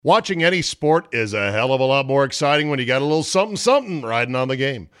Watching any sport is a hell of a lot more exciting when you got a little something riding on the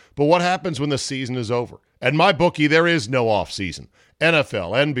game. But what happens when the season is over? At MyBookie, there is no off-season.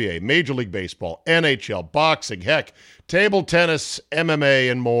 NFL, NBA, Major League Baseball, NHL, boxing, heck, table tennis,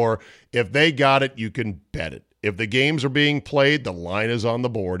 MMA, and more. If they got it, you can bet it. If the games are being played, the line is on the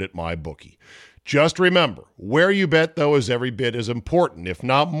board at MyBookie. Just remember, where you bet, though, is every bit as important, if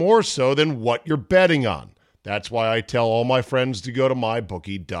not more so, than what you're betting on. That's why I tell all my friends to go to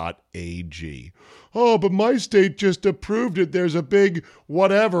mybookie.ag. Oh, but my state just approved it. There's a big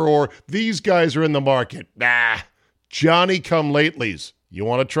whatever, or these guys are in the market. Nah, Johnny-come-latelys. You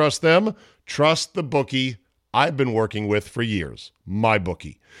want to trust them? Trust the bookie I've been working with for years,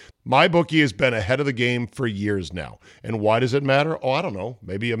 MyBookie. MyBookie has been ahead of the game for years now. And why does it matter? Oh, I don't know,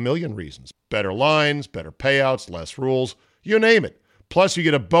 maybe a million reasons. Better lines, better payouts, less rules, you name it. Plus, you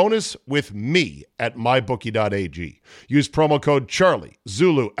get a bonus with me at mybookie.ag. Use promo code Charlie,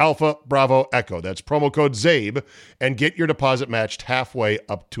 Zulu, Alpha, Bravo, Echo. That's promo code ZABE, and get your deposit matched halfway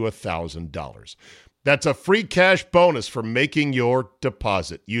up to $1,000. That's a free cash bonus for making your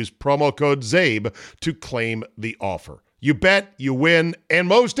deposit. Use promo code ZABE to claim the offer. You bet, you win, and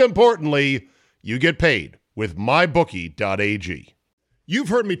most importantly, you get paid with mybookie.ag. You've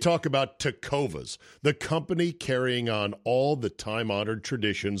heard me talk about Tecovas, the company carrying on all the time-honored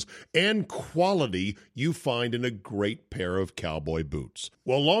traditions and quality you find in a great pair of cowboy boots.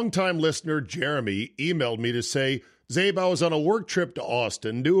 Well, longtime listener Jeremy emailed me to say, Zabe, I was on a work trip to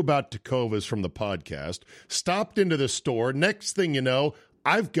Austin, knew about Tecovas from the podcast, stopped into the store. Next thing you know,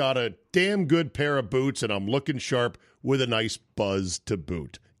 I've got a damn good pair of boots, and I'm looking sharp with a nice buzz to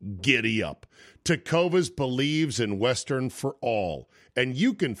boot. Giddy up. Tecovas believes in Western for all, and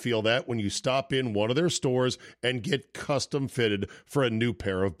you can feel that when you stop in one of their stores and get custom fitted for a new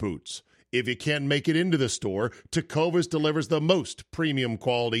pair of boots. If you can't make it into the store, Tecovas delivers the most premium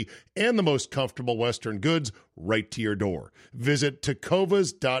quality and the most comfortable Western goods right to your door. Visit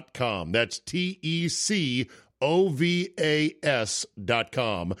tecovas.com. That's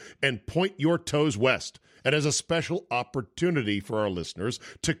TECOVAS.com and point your toes west. And as a special opportunity for our listeners,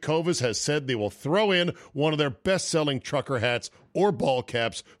 Tecovas has said they will throw in one of their best-selling trucker hats or ball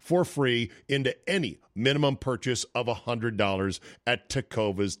caps for free into any minimum purchase of $100 at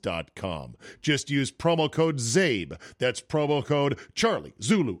tecovas.com. Just use promo code ZABE. That's promo code Charlie,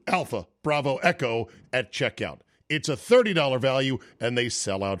 Zulu, Alpha, Bravo, Echo at checkout. It's a $30 value, and they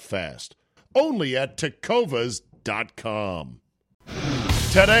sell out fast. Only at tecovas.com.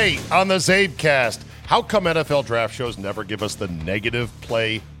 Today on the Zabecast, how come NFL draft shows never give us the negative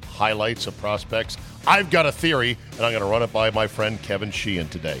play highlights of prospects? I've got a theory, and I'm going to run it by my friend Kevin Sheehan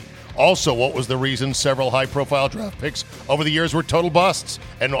today. Also, what was the reason several high-profile draft picks over the years were total busts?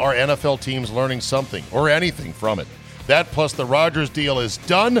 And are NFL teams learning something or anything from it? That plus the Rodgers deal is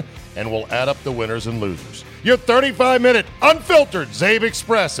done, and we'll add up the winners and losers. Your 35-minute unfiltered Zabe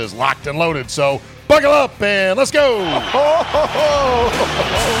Express is locked and loaded, so buckle up and let's go.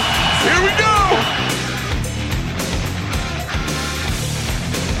 Here we go.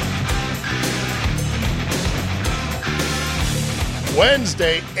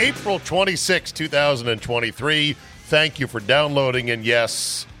 Wednesday, April 26, 2023. Thank you for downloading. And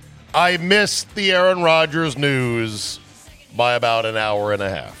yes, I missed the Aaron Rodgers news by about an hour and a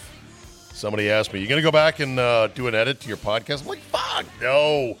half. Somebody asked me, you going to go back and do an edit to your podcast? I'm like, fuck,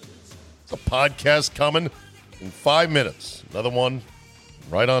 no. A podcast coming in 5 minutes. Another one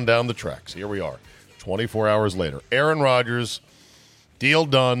right on down the tracks. Here we are, 24 hours later. Aaron Rodgers, deal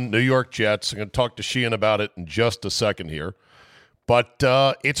done, New York Jets. I'm going to talk to Sheehan about it in just a second here. But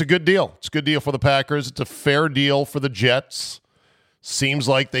it's a good deal. It's a good deal for the Packers. It's a fair deal for the Jets. Seems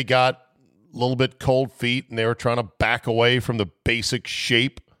like they got a little bit cold feet, and they were trying to back away from the basic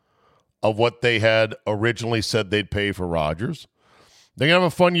shape of what they had originally said they'd pay for Rodgers. They're going to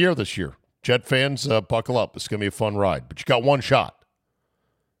have a fun year this year. Jet fans, buckle up. It's going to be a fun ride. But you got one shot.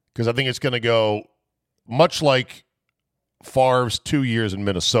 Because I think it's going to go much like Favre's 2 years in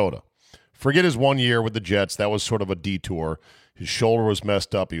Minnesota. Forget his 1 year with the Jets. That was sort of a detour. His shoulder was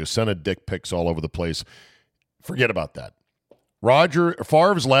messed up. He was sending dick pics all over the place. Forget about that.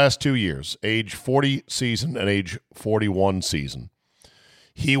 Favre's last 2 years, age 40 season and age 41 season,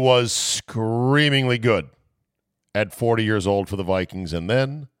 he was screamingly good at 40 years old for the Vikings, and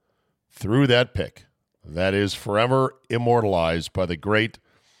then threw that pick that is forever immortalized by the great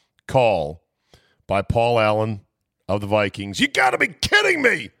call by Paul Allen of the Vikings. You got to be kidding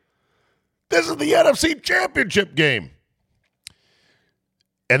me! This is the NFC Championship game.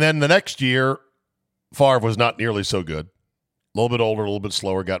 And then the next year, Favre was not nearly so good. A little bit older, a little bit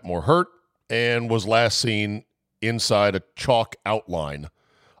slower, got more hurt, and was last seen inside a chalk outline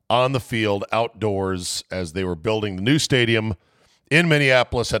on the field outdoors as they were building the new stadium in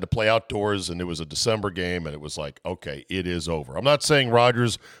Minneapolis, had to play outdoors, and it was a December game, and it was like, okay, it is over. I'm not saying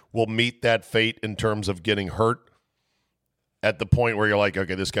Rodgers will meet that fate in terms of getting hurt at the point where you're like,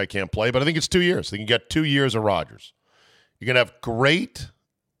 okay, this guy can't play, but I think it's 2 years. They can get 2 years of Rodgers. You're going to have great,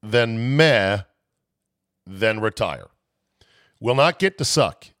 then meh, then retire. Will not get to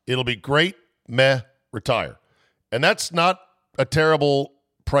suck. It'll be great, meh, retire. And that's not a terrible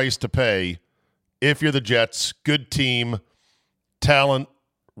price to pay if you're the Jets. Good team, talent,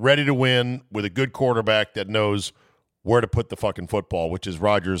 ready to win with a good quarterback that knows where to put the fucking football, which is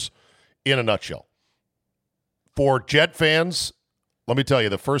Rodgers in a nutshell. For Jet fans, let me tell you,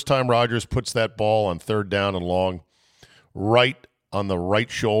 the first time Rodgers puts that ball on third down and long right on the right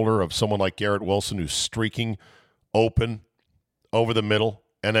shoulder of someone like Garrett Wilson who's streaking open over the middle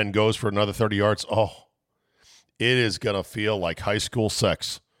and then goes for another 30 yards, oh, it is going to feel like high school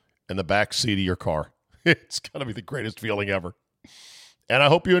sex in the back seat of your car. It's going to be the greatest feeling ever. And I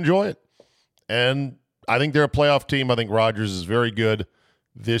hope you enjoy it. And I think they're a playoff team. I think Rodgers is very good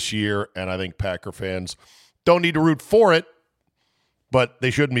this year, and I think Packer fans don't need to root for it, but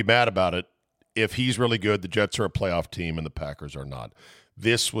they shouldn't be mad about it. If he's really good, the Jets are a playoff team and the Packers are not.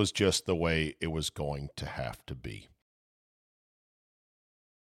 This was just the way it was going to have to be.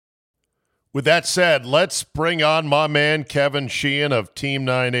 With that said, let's bring on my man Kevin Sheehan of Team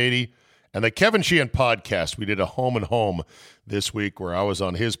 980 and the Kevin Sheehan podcast. We did a home and home this week where I was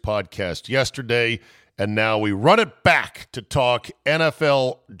on his podcast yesterday, and now we run it back to talk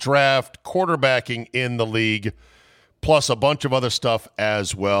NFL draft, quarterbacking in the league, plus a bunch of other stuff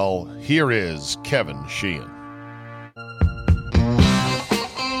as well. Here is Kevin Sheehan.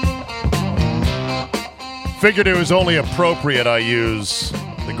 Figured it was only appropriate I use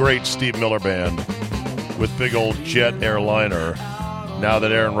the great Steve Miller Band with big old jet airliner now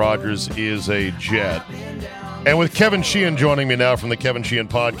that Aaron Rodgers is a Jet. And with Kevin Sheehan joining me now from the Kevin Sheehan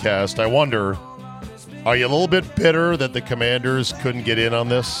podcast, I wonder, are you a little bit bitter that the Commanders couldn't get in on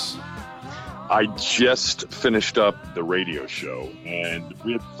this? I just finished up the radio show, and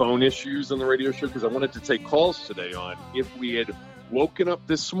we had phone issues on the radio show because I wanted to take calls today on if we had woken up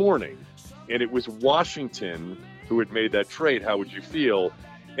this morning and it was Washington who had made that trade, how would you feel?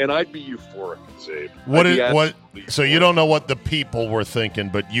 And I'd be euphoric, Zabe. So you don't know what the people were thinking,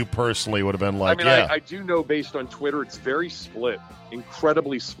 but you personally would have been like, I do know based on Twitter, it's very split,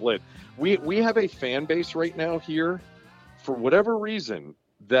 incredibly split. We have a fan base right now here, for whatever reason,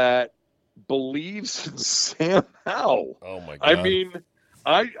 that believes in Sam Howell. Oh my God. I mean,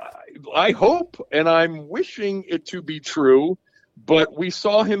 I hope and I'm wishing it to be true, but we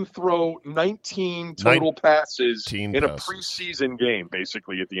saw him throw 19 total passes in a preseason game,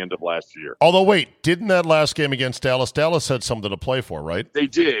 basically at the end of last year. Although, wait, didn't that last game against Dallas had something to play for, right? They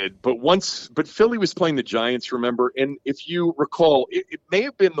did, but Philly was playing the Giants, remember? And if you recall, it may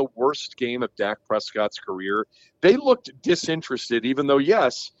have been the worst game of Dak Prescott's career. They looked disinterested, even though,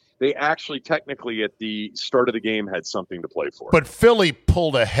 yes, they actually technically at the start of the game had something to play for. But Philly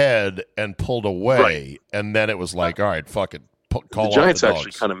pulled ahead and pulled away, right. And then it was like, all right, fuck it. The Giants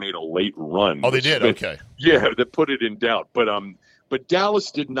actually kind of made a late run. Oh, they did? Okay. Yeah, that put it in doubt. But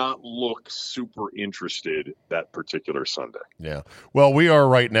Dallas did not look super interested that particular Sunday. Yeah. Well, we are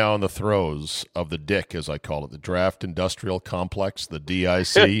right now in the throes of the DIC, as I call it, the Draft Industrial Complex, the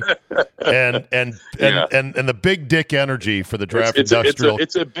DIC, and the big dick energy for the Draft Industrial.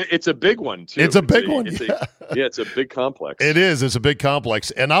 It's a big one too. It's a big one. It's a big complex. It is. It's a big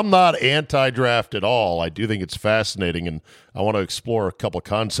complex, and I'm not anti-draft at all. I do think it's fascinating, and I want to explore a couple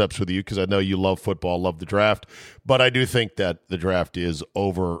concepts with you because I know you love football, love the draft. But I do think that the draft is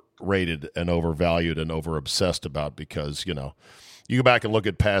overrated and overvalued and over-obsessed about because, you go back and look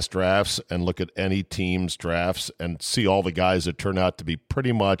at past drafts and look at any team's drafts and see all the guys that turn out to be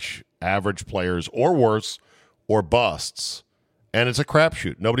pretty much average players or worse or busts. And it's a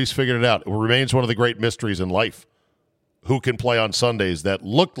crapshoot. Nobody's figured it out. It remains one of the great mysteries in life. Who can play on Sundays that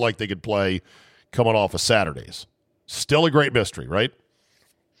looked like they could play coming off of Saturdays? Still a great mystery, right?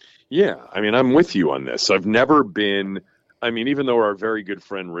 Yeah, I'm with you on this. I've never been, even though our very good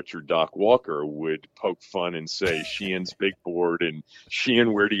friend Richard Doc Walker would poke fun and say, Sheehan's big board and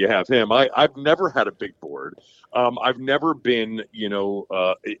Sheehan, where do you have him? I've never had a big board. I've never been,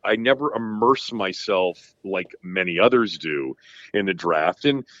 I never immerse myself like many others do in the draft.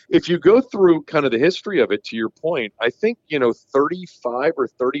 And if you go through kind of the history of it, to your point, I think, 35 or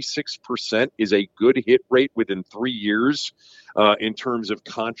 36% is a good hit rate within 3 years in terms of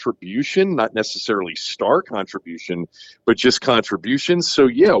contribution, not necessarily star contribution, but just contributions. So,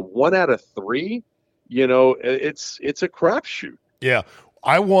 yeah, 1 out of 3, it's a crapshoot. Yeah.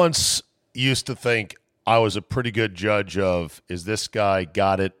 I once used to think I was a pretty good judge of, is this guy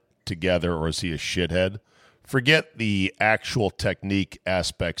got it together or is he a shithead? Forget the actual technique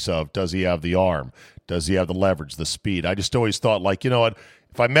aspects of, does he have the arm? Does he have the leverage, the speed? I just always thought, like, you know what?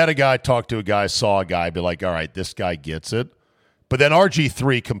 If I met a guy, talked to a guy, saw a guy, I'd be like, all right, this guy gets it. But then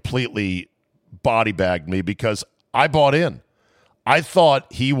RG3 completely body bagged me because I bought in. I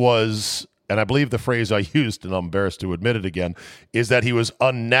thought he was, and I believe the phrase I used, and I'm embarrassed to admit it again, is that he was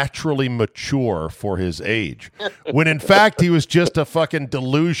unnaturally mature for his age. When in fact, he was just a fucking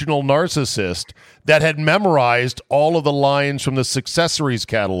delusional narcissist that had memorized all of the lines from the Successories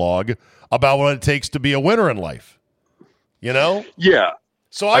catalog about what it takes to be a winner in life. You know? Yeah.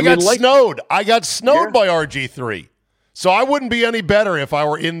 So I got snowed. I got snowed by RG3. So I wouldn't be any better if I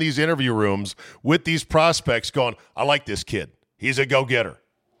were in these interview rooms with these prospects going, I like this kid. He's a go-getter.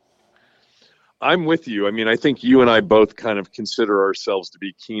 I'm with you. I mean, I think you and I both kind of consider ourselves to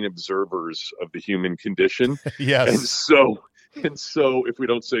be keen observers of the human condition. Yes. And so if we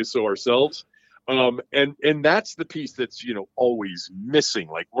don't say so ourselves, and that's the piece that's, always missing.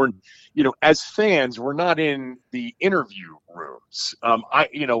 Like as fans, we're not in the interview rooms.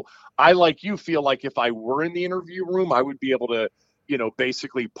 I, like you, feel like if I were in the interview room, I would be able to,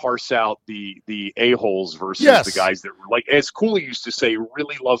 basically parse out the a-holes versus the guys that, like, as Cooley used to say,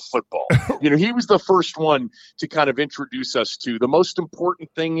 really love football. He was the first one to kind of introduce us to the most important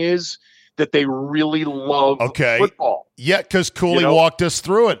thing is that they really love football. Yeah, because Cooley walked us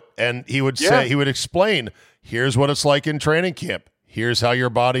through it, and he would say, he would explain, here's what it's like in training camp. Here's how your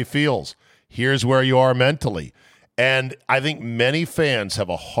body feels. Here's where you are mentally. And I think many fans have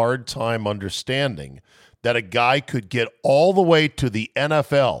a hard time understanding that a guy could get all the way to the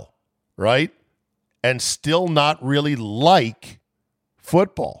NFL, right, and still not really like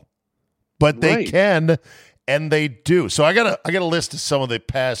football. But they can, and they do. So I got a list of some of the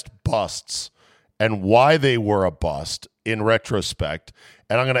past busts and why they were a bust in retrospect.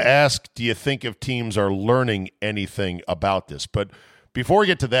 And I'm going to ask, do you think if teams are learning anything about this? But before we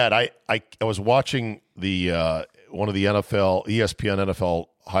get to that, I was watching the one of the ESPN NFL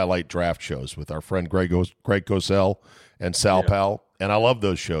highlight draft shows with our friend Greg Cosell and Sal Pal, and I love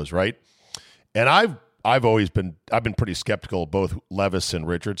those shows, right? And I've been pretty skeptical of both Levis and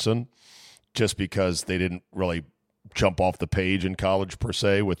Richardson, just because they didn't really jump off the page in college per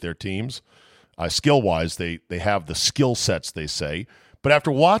se with their teams. Skill-wise, they have the skill sets, they say. But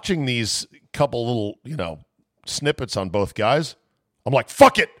after watching these couple little, snippets on both guys, I'm like,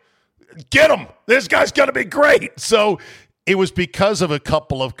 fuck it. Get him. This guy's going to be great. So it was because of a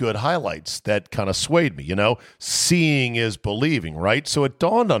couple of good highlights that kind of swayed me, Seeing is believing, right? So it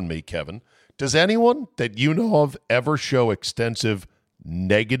dawned on me, Kevin, does anyone that you know of ever show extensive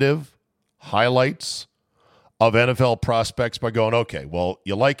negative highlights of NFL prospects by going, okay, well,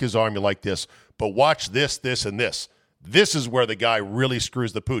 you like his arm, you like this, but watch this, this, and this. This is where the guy really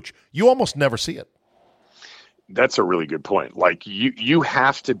screws the pooch. You almost never see it. That's a really good point. Like you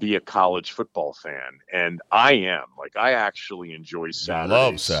have to be a college football fan, and I am. Like, I actually enjoy Saturdays.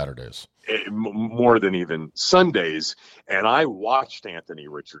 Love Saturdays. More than even Sundays. And I watched Anthony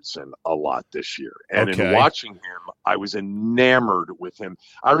Richardson a lot this year. And in watching him, I was enamored with him.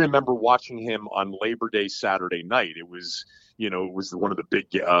 I remember watching him on Labor Day Saturday night. It was one of the big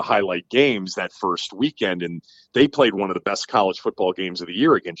highlight games that first weekend, and they played one of the best college football games of the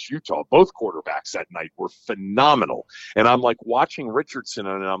year against Utah. Both quarterbacks that night were phenomenal. And I'm like watching Richardson,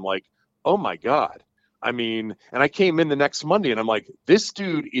 and I'm like, oh my God. I mean, and I came in the next Monday, and I'm like, this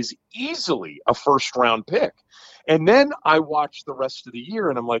dude is easily a first-round pick. And then I watched the rest of the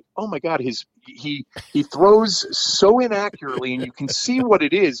year, and I'm like, oh my God, he throws so inaccurately, and you can see what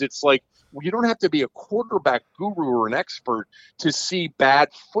it is. It's like, you don't have to be a quarterback guru or an expert to see bad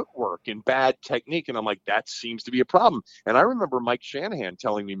footwork and bad technique. And I'm like, that seems to be a problem. And I remember Mike Shanahan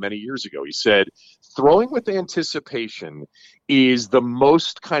telling me many years ago, he said, throwing with anticipation is the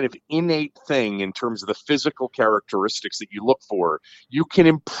most kind of innate thing in terms of the physical characteristics that you look for. You can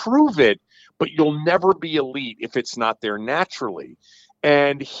improve it, but you'll never be elite if it's not there naturally.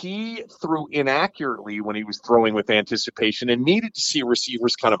 And he threw inaccurately when he was throwing with anticipation and needed to see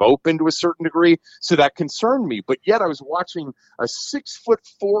receivers kind of open to a certain degree. So that concerned me. But yet I was watching a 6'4",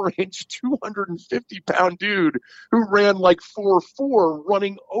 250-pound dude who ran like 4.4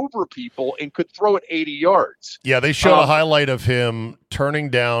 running over people and could throw it 80 yards. Yeah, they show a highlight of him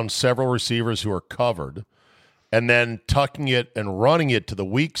turning down several receivers who are covered and then tucking it and running it to the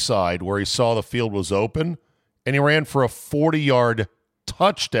weak side where he saw the field was open, and he ran for a 40-yard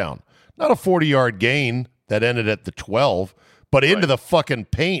touchdown. Not a 40-yard gain that ended at the 12, but into the fucking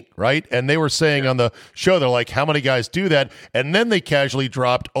paint, right? And they were saying on the show, they're like, how many guys do that? And then they casually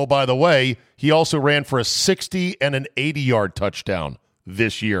dropped, oh, by the way, he also ran for a 60 and an 80-yard touchdown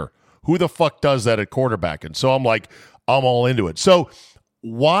this year. Who the fuck does that at quarterback? And so I'm like, I'm all into it. So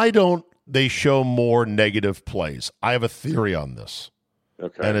why don't they show more negative plays? I have a theory on this,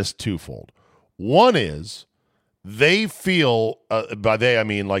 and it's twofold. One is they feel, by they I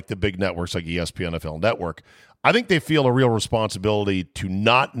mean like the big networks like ESPN, NFL Network, I think they feel a real responsibility to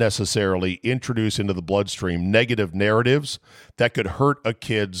not necessarily introduce into the bloodstream negative narratives that could hurt a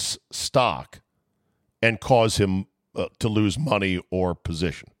kid's stock and cause him to lose money or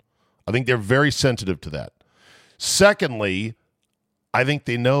position. I think they're very sensitive to that. Secondly, I think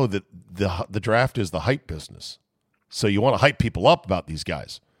they know that the draft is the hype business. So you want to hype people up about these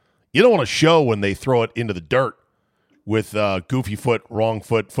guys. You don't want to show when they throw it into the dirt with goofy foot, wrong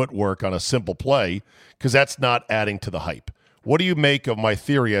footwork on a simple play, because that's not adding to the hype. What do you make of my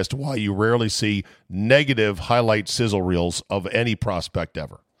theory as to why you rarely see negative highlight sizzle reels of any prospect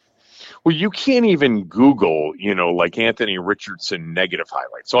ever? Well, you can't even Google, like Anthony Richardson negative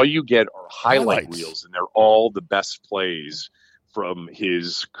highlights. All you get are highlight reels, and they're all the best plays from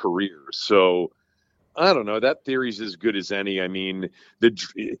his career. So I don't know. That theory's as good as any. I mean,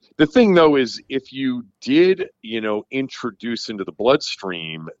 the thing, though, is if you did, introduce into the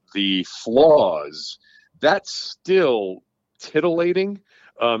bloodstream the flaws, that's still titillating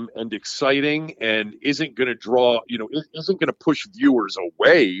and exciting, and isn't going to draw, isn't going to push viewers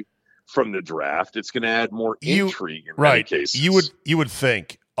away from the draft. It's going to add more intrigue in many cases. You would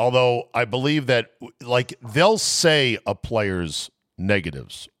think, although I believe that like they'll say a player's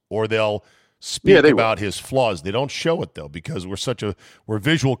negatives or they'll speak about his flaws. They don't show it though, because we're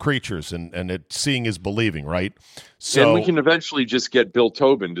visual creatures, and seeing is believing, right? So and we can eventually just get Bill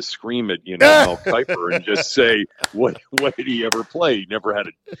Tobin to scream at Mel Kiper and just say, "What did he ever play?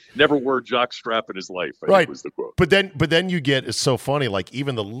 Never wore a jock strap in his life." I think was the quote. But then you get, it's so funny, like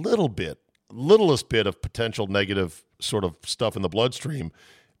even the littlest bit of potential negative sort of stuff in the bloodstream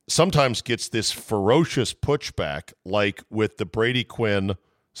sometimes gets this ferocious pushback, like with the Brady Quinn,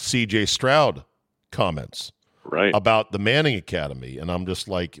 C.J. Stroud comments about the Manning Academy. And I'm just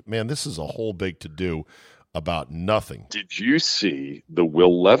like, man, this is a whole big to-do about nothing. Did you see the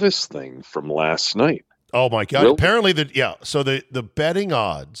Will Levis thing from last night? Oh, my God. Apparently, so the betting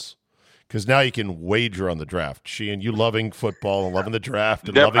odds, because now you can wager on the draft. Sheehan, you loving football and loving the draft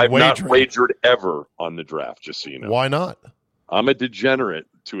and loving wagering. I've not wagered ever on the draft, just so you know. Why not? I'm a degenerate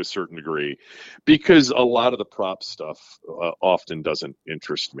to a certain degree, because a lot of the prop stuff often doesn't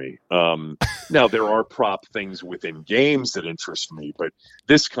interest me. Now, there are prop things within games that interest me, but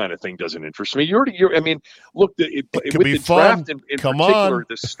this kind of thing doesn't interest me. Look, with the draft in particular,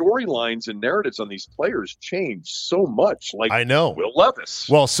 the storylines and narratives on these players change so much. Like I know Will Levis.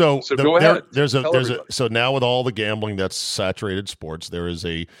 Well, so go ahead. So now with all the gambling that's saturated sports, there is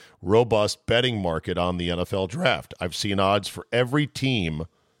a robust betting market on the NFL draft. I've seen odds for every team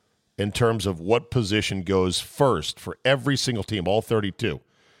in terms of what position goes first for every single team, all 32.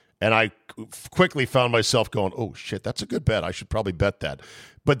 And I quickly found myself going, oh, shit, that's a good bet. I should probably bet that.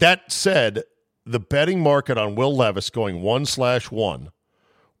 But that said, the betting market on Will Levis going 1/1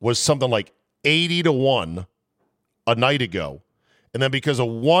 was something like 80-1 a night ago. And then because of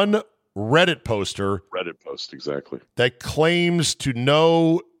one Reddit post, exactly, that claims to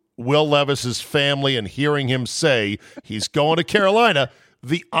know Will Levis's family and hearing him say he's going to Carolina,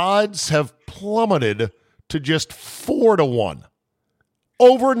 the odds have plummeted to just 4-1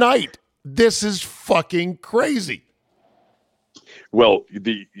 overnight. This is fucking crazy. Well,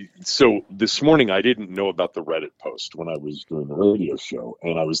 so this morning I didn't know about the Reddit post when I was doing the radio show,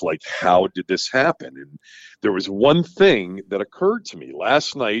 and I was like, how did this happen? And there was one thing that occurred to me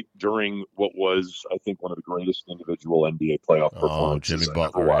last night during what was, I think, one of the greatest individual NBA playoff performances I've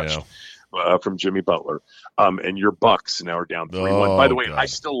ever watched. From Jimmy Butler. And your Bucks now are down 3-1. By the way, God, I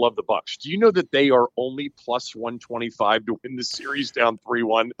still love the Bucks. Do you know that they are only plus 125 to win the series down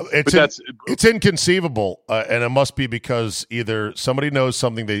 3-1? It's inconceivable, and it must be because either somebody knows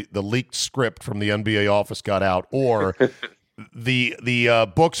something, the leaked script from the NBA office got out, or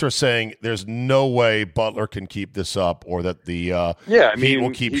the books are saying there's no way Butler can keep this up, or that the Heat will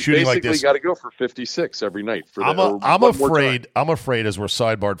keep shooting like this. Basically got to go for 56 every night. I'm afraid, as we're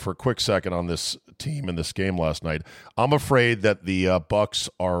sidebarred for a quick second on this team in this game last night, I'm afraid that the Bucks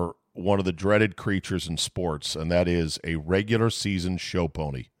are one of the dreaded creatures in sports, and that is a regular season show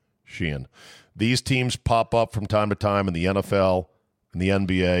pony, Sheehan. These teams pop up from time to time in the NFL, in the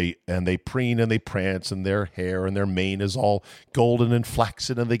NBA, and they preen and they prance, and their hair and their mane is all golden and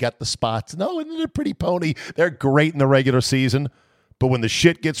flaxen, and they got the spots. No, and they're a pretty pony. They're great in the regular season. But when the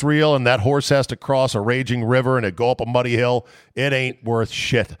shit gets real and that horse has to cross a raging river and it go up a muddy hill, it ain't worth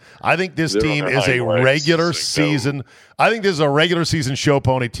shit. I think this team is a regular season. I think this is a regular season show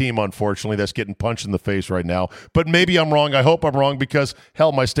pony team, unfortunately, that's getting punched in the face right now. But maybe I'm wrong. I hope I'm wrong because,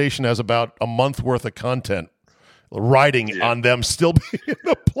 hell, my station has about a month worth of content riding on them still being in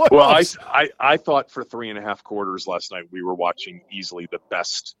the playoffs. Well, I thought for 3.5 quarters last night we were watching easily the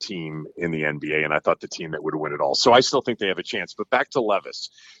best team in the NBA, and I thought the team that would win it all. So I still think they have a chance. But back to Levis.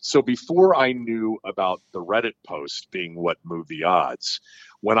 So before I knew about the Reddit post being what moved the odds,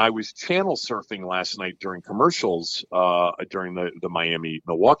 when I was channel surfing last night during commercials during the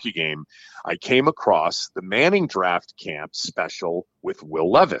Miami-Milwaukee game, I came across the Manning draft camp special with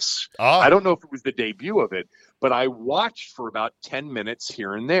Will Levis. I don't know if it was the debut of it, but I watched for about 10 minutes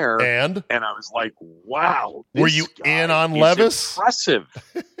here and there. And I was like, wow. Were you in on Levis? Impressive.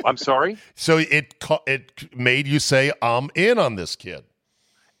 I'm sorry? So it made you say, I'm in on this kid.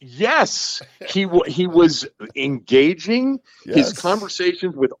 Yes, he was engaging. Yes. His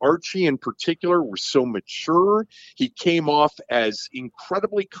conversations with Archie in particular were so mature. He came off as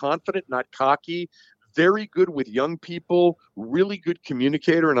incredibly confident, not cocky, very good with young people, really good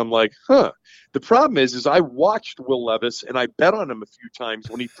communicator. And I'm like, The problem is I watched Will Levis and I bet on him a few times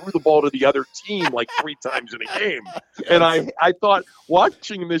when he threw the ball to the other team like 3 times in a game. And I thought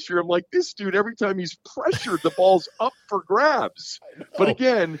watching him this year, I'm like, this dude, every time he's pressured, the ball's up for grabs. But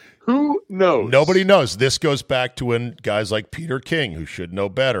again, who knows? Nobody knows. This goes back to when guys like Peter King, who should know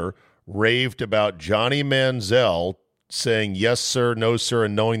better, raved about Johnny Manziel saying yes, sir, no, sir,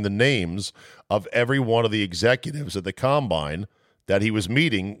 and knowing the names of every one of the executives at the Combine that he was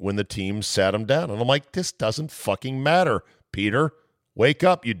meeting when the team sat him down. And I'm like, this doesn't fucking matter, Peter. Wake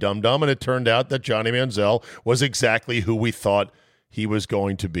up, you dum-dum. And it turned out that Johnny Manziel was exactly who we thought he was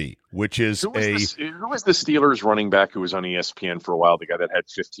going to be, which is who was the Steelers running back who was on ESPN for a while, the guy that had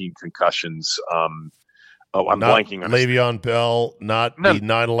 15 concussions? I'm blanking on Le'Veon Bell, not the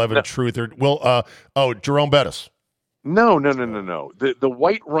 9/11 truther. Well, Jerome Bettis. No. The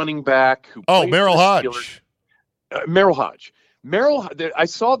white running back who Merrill Hodge. Merrill Hodge. I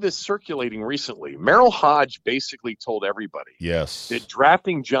saw this circulating recently. Merrill Hodge basically told everybody that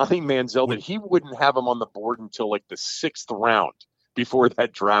drafting Johnny Manziel that he wouldn't have him on the board until like the 6th round before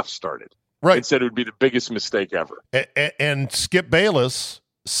that draft started. Right. And said it would be the biggest mistake ever. And Skip Bayless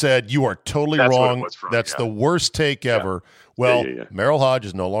said, you are totally wrong. That's the worst take ever. Well, Merrill Hodge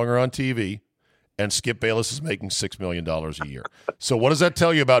is no longer on TV. And Skip Bayless is making $6 million a year. So what does that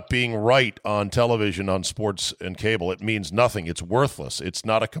tell you about being right on television, on sports and cable? It means nothing. It's worthless. It's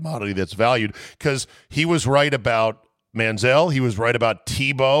not a commodity that's valued because he was right about Manziel. He was right about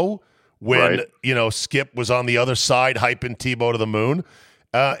Tebow when, Skip was on the other side hyping Tebow to the moon.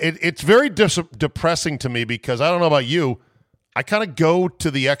 It's very depressing to me because I don't know about you. I kind of go to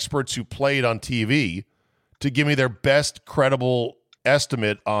the experts who played on TV to give me their best credible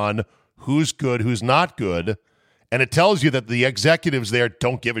estimate on who's good, who's not good, and it tells you that the executives there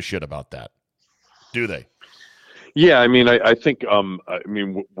don't give a shit about that, do they? Yeah, I mean, I think,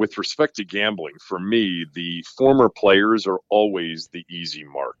 with respect to gambling, for me, the former players are always the easy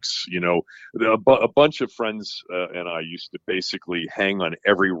marks. A bunch of friends and I used to basically hang on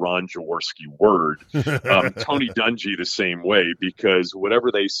every Ron Jaworski word. Tony Dungy the same way, because whatever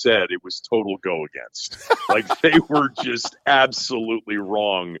they said, it was total go against. Like they were just absolutely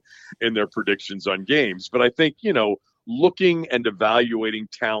wrong in their predictions on games. But I think, looking and evaluating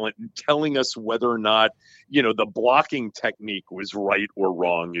talent and telling us whether or not, the blocking technique was right or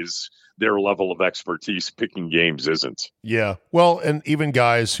wrong is their level of expertise. Picking games isn't. Yeah. Well, and even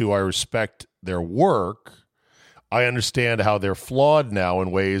guys who I respect their work, I understand how they're flawed now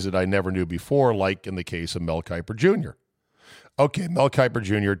in ways that I never knew before, like in the case of Mel Kiper Jr. Okay, Mel Kiper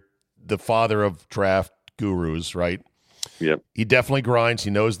Jr., the father of draft gurus, right? Yep. He definitely grinds.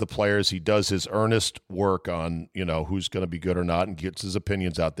 He knows the players. He does his earnest work on, who's going to be good or not and gets his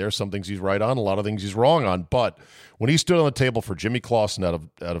opinions out there. Some things he's right on, a lot of things he's wrong on. But when he stood on the table for Jimmy Clausen out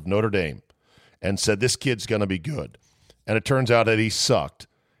of Notre Dame and said, this kid's going to be good, and it turns out that he sucked.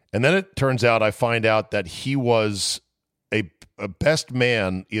 And then it turns out I find out that he was a best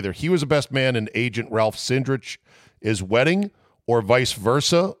man. Either he was a best man in Agent Ralph Sindrich's wedding or vice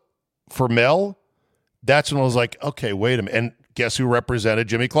versa for Mel. That's when I was like, okay, wait a minute. And guess who represented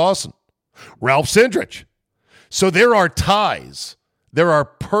Jimmy Clausen? Ralph Sindrich. So there are ties. There are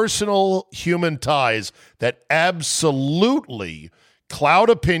personal human ties that absolutely cloud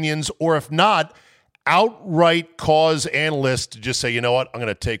opinions, or if not, outright cause analysts to just say, you know what, I'm going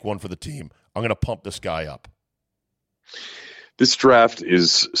to take one for the team. I'm going to pump this guy up. This draft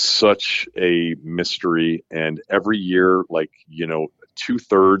is such a mystery, and every year,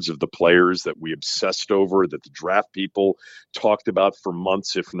 2/3 of the players that we obsessed over, that the draft people talked about for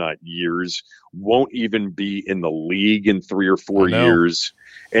months, if not years, won't even be in the league in 3 or 4 years.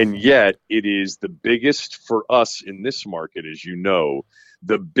 And yet it is the biggest for us in this market, as you know,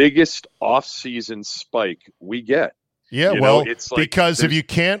 the biggest off-season spike we get. Yeah, it's like because if you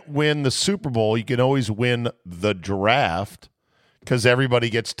can't win the Super Bowl, you can always win the draft because everybody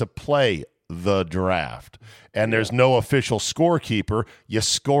gets to play the draft. And there's no official scorekeeper. You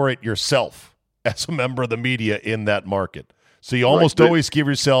score it yourself as a member of the media in that market. So you almost always give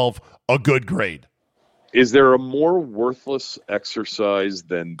yourself a good grade. Is there a more worthless exercise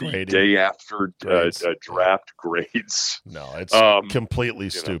than the Grading. day after draft grades? No, it's completely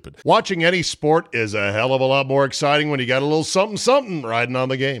stupid. Watching any sport is a hell of a lot more exciting when you got a little something riding on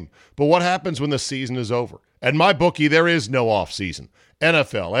the game. But what happens when the season is over? At MyBookie, there is no off season.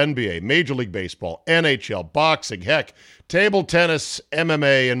 NFL, NBA, Major League Baseball, NHL, boxing, heck, table tennis,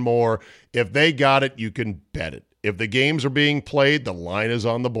 MMA, and more. If they got it, you can bet it. If the games are being played, the line is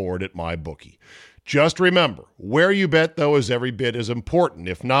on the board at MyBookie. Just remember, where you bet, though, is every bit as important,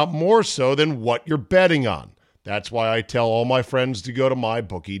 if not more so, than what you're betting on. That's why I tell all my friends to go to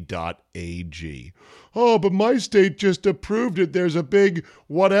mybookie.ag. Oh, but my state just approved it. There's a big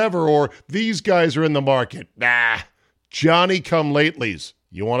whatever, or these guys are in the market. Nah, Johnny-come-latelys.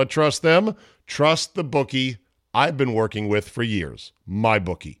 You want to trust them? Trust the bookie I've been working with for years,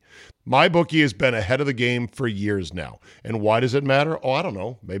 MyBookie. MyBookie has been ahead of the game for years now. And why does it matter? Oh, I don't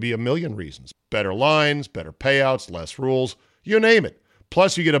know. Maybe a million reasons. Better lines, better payouts, less rules, you name it.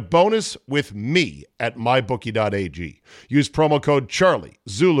 Plus, you get a bonus with me at mybookie.ag. Use promo code Charlie,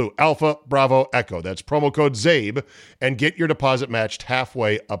 Zulu, Alpha, Bravo, Echo. That's promo code ZABE, and get your deposit matched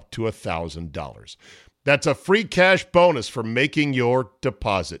halfway up to $1,000. That's a free cash bonus for making your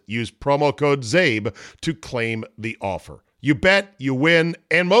deposit. Use promo code ZABE to claim the offer. You bet, you win,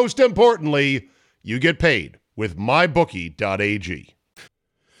 and most importantly, you get paid with mybookie.ag.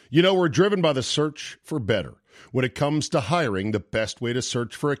 You know, we're driven by the search for better. When it comes to hiring, the best way to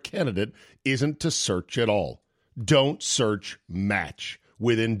search for a candidate isn't to search at all. Don't search, match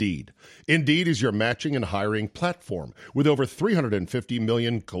with Indeed. Indeed is your matching and hiring platform with over 350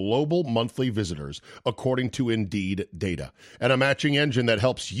 million global monthly visitors, according to Indeed data, and a matching engine that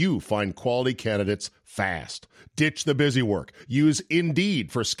helps you find quality candidates fast. Ditch the busy work. Use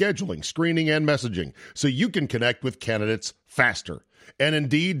Indeed for scheduling, screening, and messaging so you can connect with candidates faster. And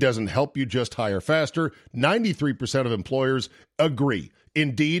Indeed doesn't help you just hire faster. 93% of employers agree.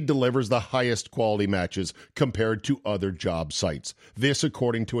 Indeed delivers the highest quality matches compared to other job sites. This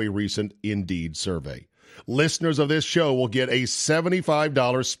according to a recent Indeed survey. Listeners of this show will get a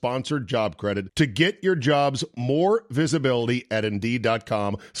 $75 sponsored job credit to get your jobs more visibility at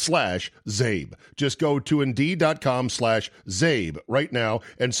Indeed.com/Zabe. Just go to Indeed.com/Zabe right now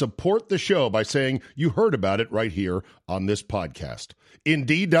and support the show by saying you heard about it right here on this podcast.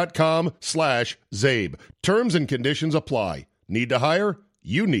 Indeed.com/Zabe. Terms and conditions apply. Need to hire?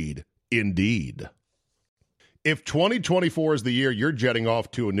 You need Indeed. If 2024 is the year you're jetting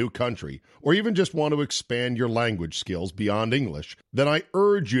off to a new country, or even just want to expand your language skills beyond English, then I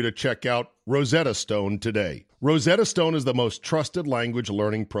urge you to check out Rosetta Stone today. Rosetta Stone is the most trusted language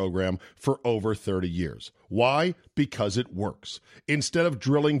learning program for over 30 years. Why? Because it works. Instead of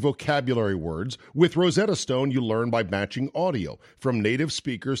drilling vocabulary words, with Rosetta Stone you learn by matching audio from native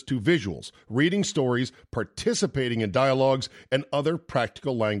speakers to visuals, reading stories, participating in dialogues, and other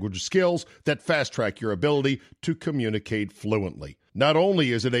practical language skills that fast-track your ability to communicate fluently. Not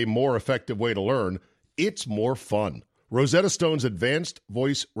only is it a more effective way to learn, it's more fun. Rosetta Stone's advanced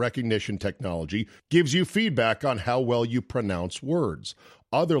voice recognition technology gives you feedback on how well you pronounce words.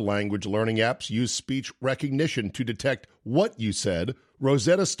 Other language learning apps use speech recognition to detect what you said.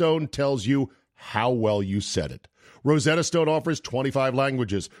 Rosetta Stone tells you how well you said it. Rosetta Stone offers 25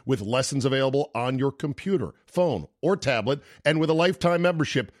 languages with lessons available on your computer, phone, or tablet, and with a lifetime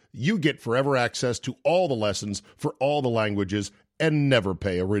membership, you get forever access to all the lessons for all the languages and never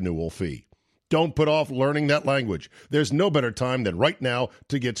pay a renewal fee. Don't put off learning that language. There's no better time than right now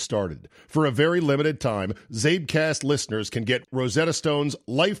to get started. For a very limited time, Zabecast listeners can get Rosetta Stone's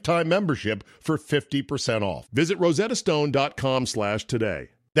lifetime membership for 50% off. Visit rosettastone.com/today.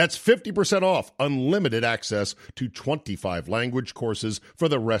 That's 50% off unlimited access to 25 language courses for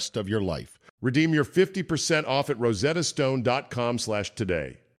the rest of your life. Redeem your 50% off at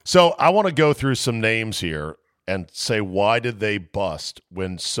rosettastone.com/today. So I want to go through some names here and say, why did they bust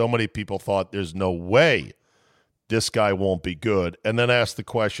when so many people thought there's no way this guy won't be good? And then ask the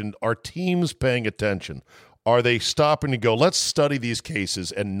question, are teams paying attention? Are they stopping to go, let's study these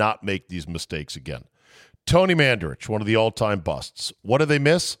cases and not make these mistakes again? Tony Mandarich, one of the all-time busts. What did they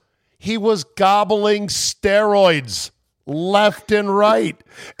miss? He was gobbling steroids left and right.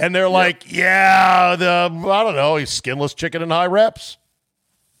 And they're like, I don't know, he's skinless chicken in high reps.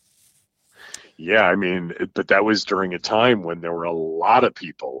 Yeah, I mean, but that was during a time when there were a lot of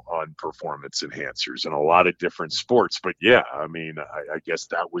people on performance enhancers in a lot of different sports. But yeah, I mean, I guess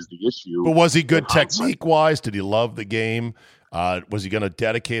that was the issue. But was he good technique-wise? Did he love the game? Was he going to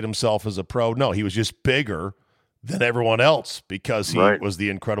dedicate himself as a pro? No, he was just bigger than everyone else because he was the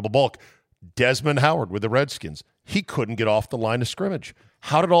incredible bulk. Desmond Howard with the Redskins, he couldn't get off the line of scrimmage.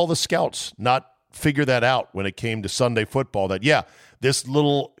 How did all the scouts not figure that out when it came to Sunday football, that, this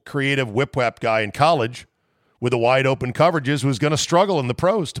little creative whip-whap guy in college with the wide-open coverages was going to struggle in the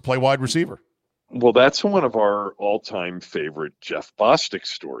pros to play wide receiver? Well, that's one of our all-time favorite Jeff Bostic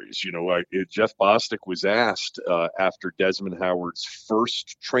stories. You know, Jeff Bostic was asked after Desmond Howard's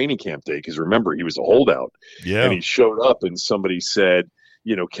first training camp day, because remember, he was a holdout. Yeah. And he showed up and somebody said,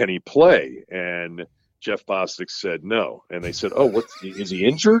 can he play? And Jeff Bostic said no. And they said, is he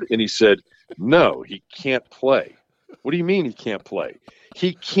injured? And he said, no, he can't play. What do you mean he can't play?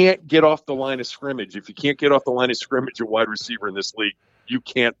 He can't get off the line of scrimmage. If you can't get off the line of scrimmage at wide receiver in this league, you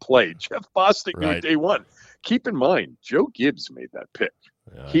can't play. Jeff Bostic knew day one. Keep in mind, Joe Gibbs made that pick.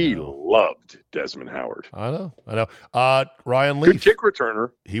 Yeah, he loved Desmond Howard. I know. Ryan Leaf. Good kick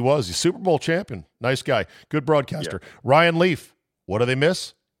returner. He was. He's Super Bowl champion. Nice guy. Good broadcaster. Yeah. Ryan Leaf. What do they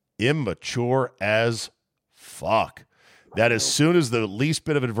miss? Immature as fuck. That as soon as the least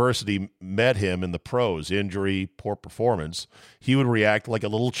bit of adversity met him in the pros, injury, poor performance, he would react like a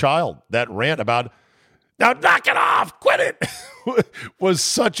little child. That rant about, now knock it off, quit it, was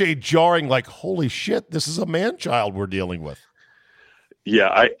such a jarring, like, holy shit, this is a man-child we're dealing with.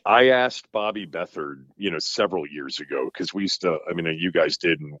 Yeah, I asked Bobby Beathard, several years ago, because we used to, you guys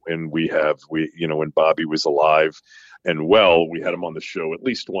did, and when Bobby was alive and well, we had him on the show at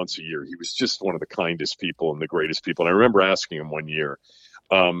least once a year. He was just one of the kindest people and the greatest people. And I remember asking him one year,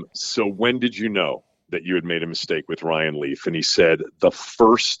 so when did you know that you had made a mistake with Ryan Leaf? And he said, the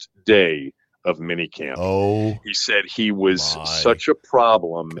first day of minicamp. Oh, he said he was such a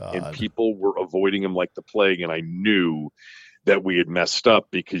problem and people were avoiding him like the plague. And I knew that we had messed up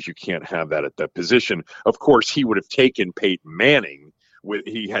because you can't have that at that position. Of course, he would have taken Peyton Manning.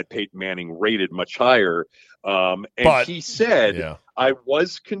 He had Peyton Manning rated much higher. But he said, I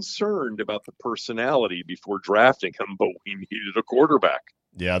was concerned about the personality before drafting him, but we needed a quarterback.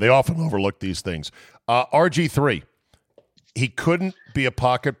 Yeah, they often overlook these things. RG3, he couldn't be a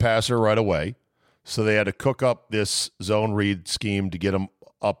pocket passer right away, so they had to cook up this zone read scheme to get him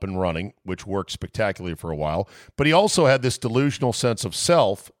up and running, which worked spectacularly for a while. But he also had this delusional sense of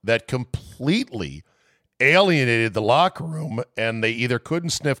self that completely alienated the locker room, and they either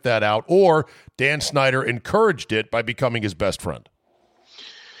couldn't sniff that out or Dan Snyder encouraged it by becoming his best friend.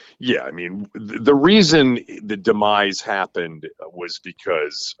 Yeah, the reason the demise happened was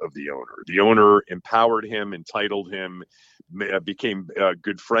because of the owner. The owner empowered him, entitled him, became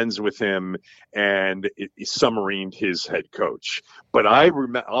good friends with him, and it submarined his head coach. But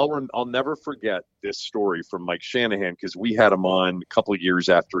I'll never forget this story from Mike Shanahan, because we had him on a couple of years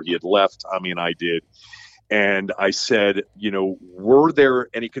after he had left. Tommy and I did. And I said, were there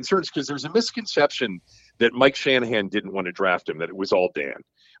any concerns? Because there's a misconception that Mike Shanahan didn't want to draft him, that it was all Dan,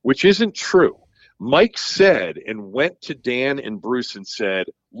 which isn't true. Mike said and went to Dan and Bruce and said,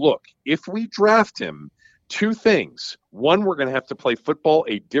 look, if we draft him, two things. One, we're going to have to play football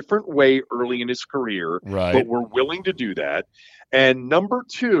a different way early in his career, but we're willing to do that. And number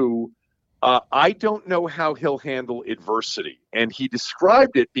two, I don't know how he'll handle adversity. And he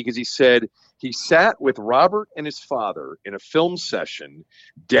described it because he said he sat with Robert and his father in a film session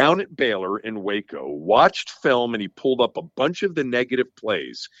down at Baylor in Waco, watched film, and he pulled up a bunch of the negative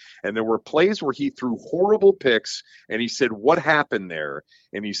plays. And there were plays where he threw horrible picks, and he said, what happened there?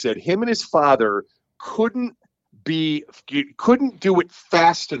 And he said him and his father couldn't do it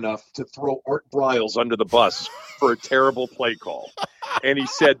fast enough to throw Art Briles under the bus for a terrible play call. And he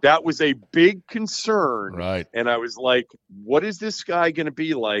said that was a big concern. Right. And I was like, what is this guy going to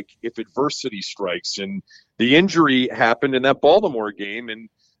be like if adversity strikes? And the injury happened in that Baltimore game. And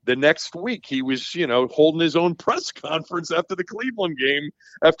the next week he was, holding his own press conference after the Cleveland game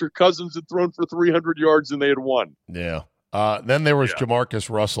after Cousins had thrown for 300 yards and they had won. Yeah. Then there was Jamarcus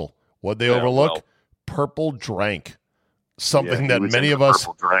Russell. What'd they overlook? Purple drank. something Yeah, that many of us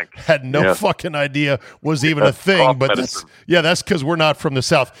had no fucking idea was even a thing. But that's because we're not from the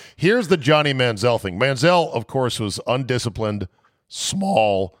South. Here's the Johnny Manziel thing. Manziel, of course, was undisciplined,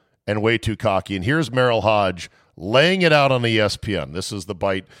 small, and way too cocky. And here's Merrill Hodge laying it out on ESPN. This is the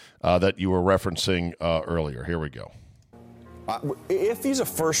bite that you were referencing earlier. Here we go. If he's a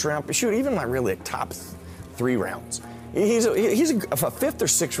first round, shoot, even like really a top 3 rounds. He's a fifth or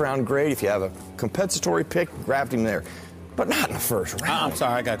sixth round grade. If you have a compensatory pick, grabbed him there, but not in the first round. I'm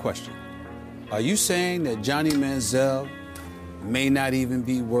sorry, I got a question. Are you saying that Johnny Manziel may not even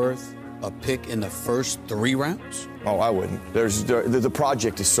be worth a pick in the first 3 rounds? Oh, I wouldn't. The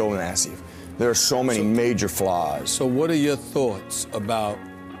project is so massive. There are so many major flaws. So what are your thoughts about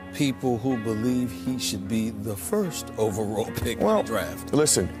people who believe he should be the first overall pick in the draft?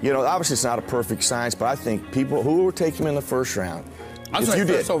 Listen, obviously it's not a perfect science, but I think people who will take him in the first round. I'm saying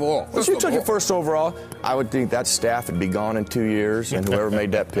first overall. If you took it first overall, I would think that staff would be gone in 2 years, and whoever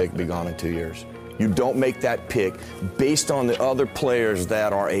made that pick be gone in 2 years. You don't make that pick based on the other players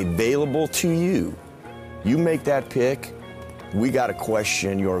that are available to you. You make that pick, we got to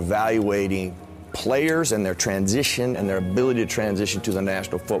question your evaluating players and their transition and their ability to transition to the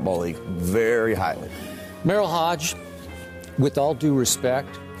National Football League very highly. Merrill Hodge, with all due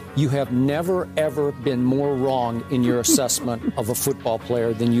respect, you have never, ever been more wrong in your assessment of a football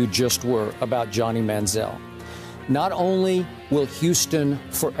player than you just were about Johnny Manziel. Not only will Houston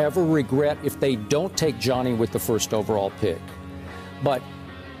forever regret if they don't take Johnny with the first overall pick, but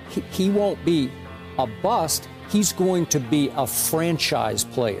he won't be a bust. He's going to be a franchise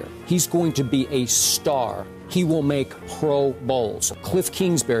player. He's going to be a star. He will make Pro Bowls. Cliff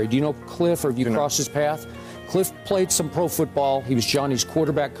Kingsbury, do you know Cliff, or have you crossed his path? Cliff played some pro football. He was Johnny's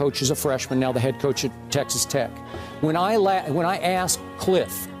quarterback coach as a freshman, now the head coach at Texas Tech. When I asked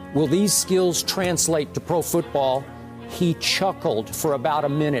Cliff, will these skills translate to pro football, he chuckled for about a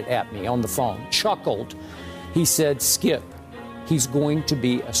minute at me on the phone. Chuckled. He said, Skip, he's going to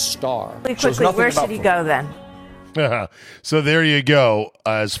be a star. Quickly, where should he go then? So there you go.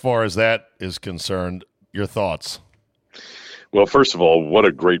 As far as that is concerned, your thoughts? Well, first of all, what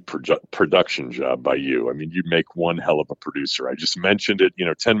a great production job by you. I mean, you make one hell of a producer. I just mentioned it,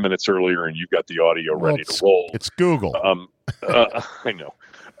 10 minutes earlier, and you got the audio ready to roll. It's Google. I know.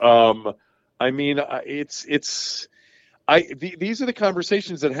 These are the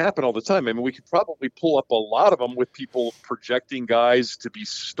conversations that happen all the time. I mean, we could probably pull up a lot of them with people projecting guys to be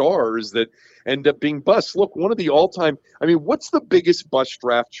stars that end up being busts. Look, one of the all-time, what's the biggest bust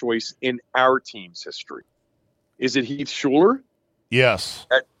draft choice in our team's history? Is it Heath Schuler? Yes.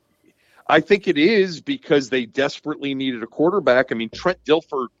 I think it is, because they desperately needed a quarterback. I mean, Trent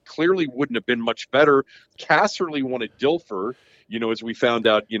Dilfer clearly wouldn't have been much better. Casserly wanted Dilfer, as we found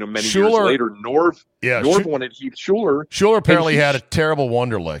out, many years later. Norv wanted Heath Schuler. Schuler apparently had a terrible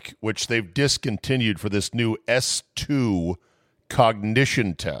Wonderlic, which they've discontinued for this new S2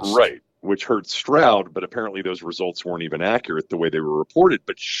 cognition test. Right, which hurt Stroud, but apparently those results weren't even accurate the way they were reported.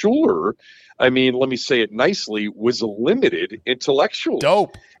 But Schuler, let me say it nicely, was limited intellectually.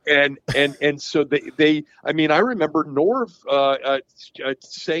 Dope. And so they I remember Norv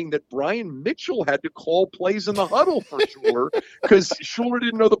saying that Brian Mitchell had to call plays in the huddle for Schuler because Schuler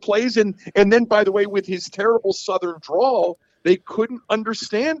didn't know the plays. And then, by the way, with his terrible Southern drawl, they couldn't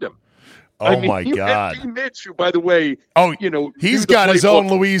understand him. My God. B. Mitch, who, by the way, he's got his own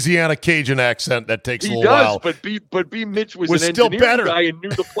Louisiana Cajun accent that takes a little while. But B. Mitch was an still engineering better. guy and knew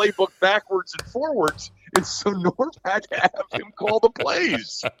the playbook backwards and forwards. And so Norv had to have him call the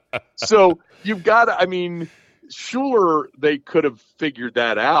plays. So you've got to, Schuler, they could have figured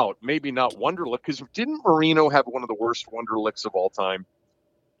that out. Maybe not Wonderlic, because didn't Marino have one of the worst Wonderlicks of all time?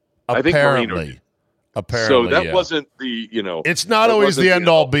 Apparently. I think Marino did. Apparently, so that wasn't the, It's not always the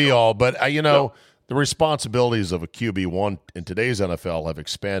end-all, be-all, but, the responsibilities of a QB1 in today's NFL have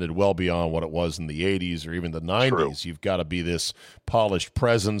expanded well beyond what it was in the 80s or even the 90s. True. You've got to be this polished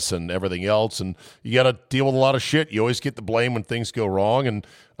presence and everything else, and you got to deal with a lot of shit. You always get the blame when things go wrong, and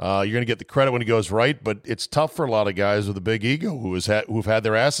you're going to get the credit when it goes right, but it's tough for a lot of guys with a big ego who've had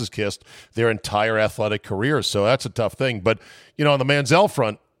their asses kissed their entire athletic careers, so that's a tough thing. But, on the Manziel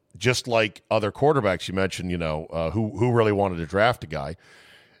front, just like other quarterbacks you mentioned, who really wanted to draft a guy,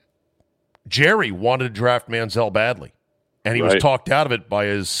 Jerry wanted to draft Manziel badly, and he was talked out of it by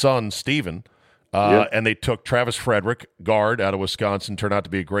his son, Steven, and they took Travis Frederick, guard out of Wisconsin, turned out to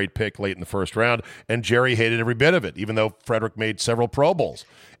be a great pick late in the first round, and Jerry hated every bit of it, even though Frederick made several Pro Bowls.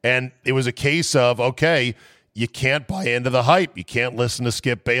 And it was a case of, okay, you can't buy into the hype. You can't listen to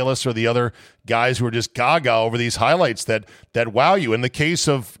Skip Bayless or the other guys who are just gaga over these highlights that wow you. In the case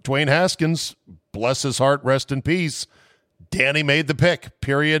of Dwayne Haskins, bless his heart, rest in peace, Danny made the pick,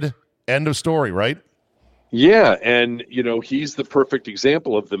 period, end of story, right? Yeah, and he's the perfect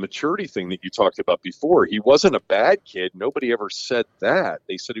example of the maturity thing that you talked about before. He wasn't a bad kid. Nobody ever said that.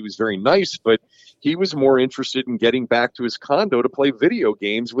 They said he was very nice, but he was more interested in getting back to his condo to play video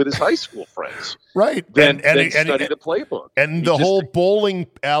games with his high school friends. Right. Than study the playbook. And the whole bowling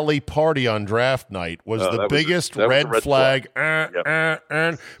alley party on draft night was the biggest red flag.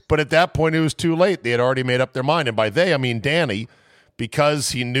 But at that point, it was too late. They had already made up their mind. And by they, I mean Danny, because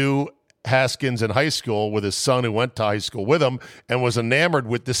he knew Haskins in high school with his son who went to high school with him and was enamored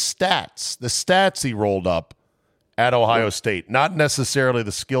with the stats he rolled up at Ohio State, not necessarily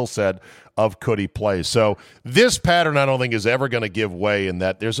the skill set of could he play. So this pattern I don't think is ever going to give way, in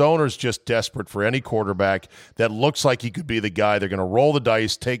that there's owners just desperate for any quarterback that looks like he could be the guy. They're going to roll the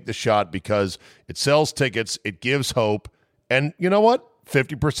dice, take the shot, because it sells tickets, it gives hope, and you know what?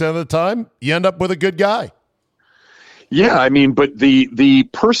 50% of the time, you end up with a good guy. Yeah, I mean, but the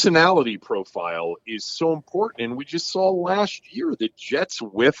personality profile is so important, and we just saw last year the Jets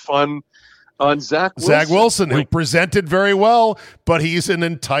whiff on Zach Wilson. Zach Wilson, who presented very well, but he's an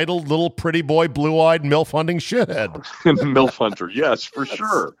entitled little pretty boy, blue-eyed, MILF-hunting shithead. MILF hunter, yes, for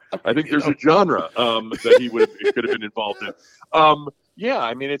sure. I think there's a genre that he could have been involved in. Yeah,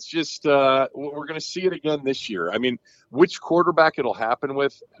 I mean, it's just we're going to see it again this year. I mean, which quarterback it'll happen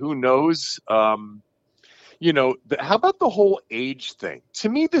with, who knows? How about the whole age thing? To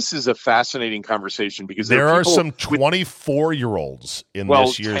me, this is a fascinating conversation because there are some 24-year-olds in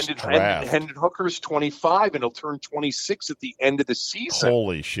this year's draft. Hendon Hooker's 25, and he'll turn 26 at the end of the season.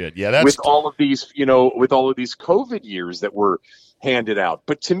 Holy shit! Yeah, that's with all of these COVID years that were handed out.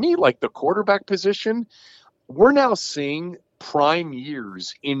 But to me, like the quarterback position, we're now seeing prime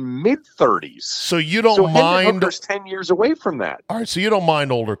years in mid-30s. So you don't mind Hendon Hooker's 10 years away from that. All right, so you don't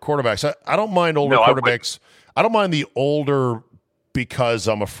mind older quarterbacks. I don't mind older quarterbacks. I don't mind the older because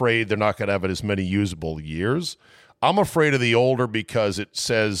I'm afraid they're not going to have as many usable years. I'm afraid of the older because it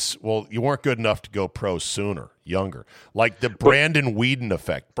says, well, you weren't good enough to go pro sooner, younger. Like the Brandon Weeden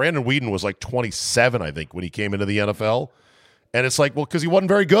effect. Brandon Weeden was like 27, I think, when he came into the NFL. And it's like, well, because he wasn't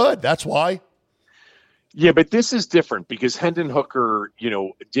very good. That's why. Yeah, but this is different because Hendon Hooker,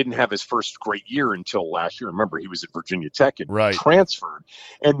 didn't have his first great year until last year. Remember, he was at Virginia Tech and transferred.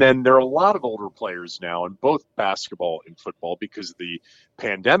 And then there are a lot of older players now in both basketball and football because of the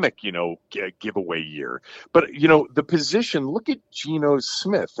pandemic, giveaway year. But, the position, look at Geno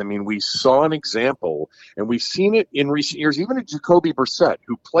Smith. I mean, we saw an example, and we've seen it in recent years, even at Jacoby Brissett,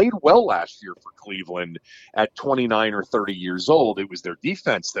 who played well last year for Cleveland at 29 or 30 years old. It was their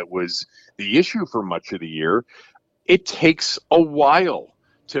defense that was the issue for much of the year. It takes a while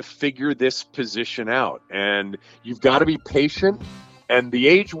to figure this position out, and you've got to be patient. And the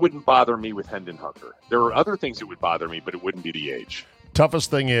age wouldn't bother me with Hendon Hooker. There are other things that would bother me, but it wouldn't be the age. Toughest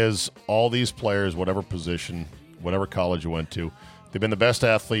thing is all these players, whatever position, whatever college you went to, they've been the best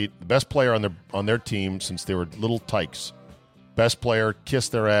athlete, the best player on their team since they were little tykes. Best player, kiss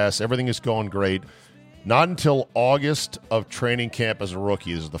their ass, everything is going great. Not until August of training camp as a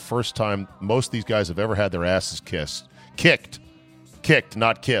rookie. This is the first time most of these guys have ever had their asses kicked,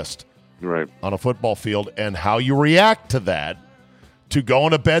 not kissed, right, on a football field. And how you react to that, to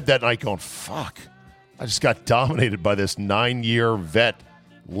going to bed that night going, fuck, I just got dominated by this 9-year vet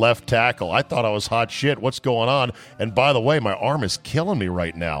left tackle. I thought I was hot shit. What's going on? And by the way, my arm is killing me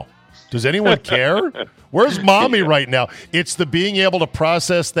right now. Does anyone care? Where's mommy right now? It's the being able to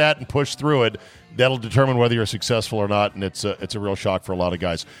process that and push through it that'll determine whether you're successful or not, and it's a real shock for a lot of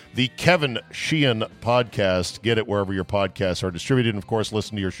guys. The Kevin Sheehan Podcast, get it wherever your podcasts are distributed, and, of course,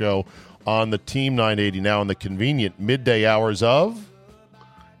 listen to your show on the Team 980 now in the convenient midday hours of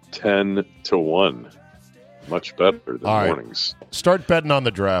 10 to 1. Much better than mornings. Start betting on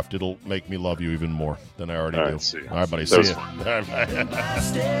the draft. It'll make me love you even more than I already do. See you. All right, buddy. See you. All right,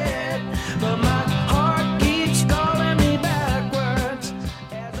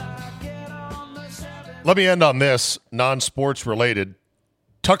 Let me end on this, non-sports related.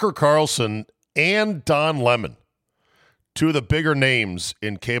 Tucker Carlson and Don Lemon, two of the bigger names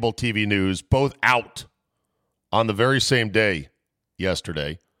in cable TV news, both out on the very same day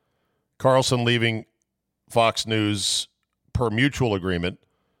yesterday. Carlson leaving Fox News per mutual agreement,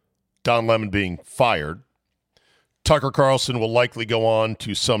 Don Lemon being fired. Tucker Carlson will likely go on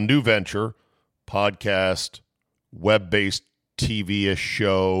to some new venture, podcast, web-based TV-ish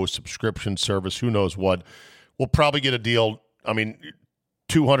show, subscription service, who knows what. We'll probably get a deal, I mean,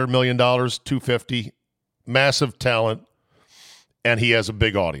 $200 million, $250, massive talent, and he has a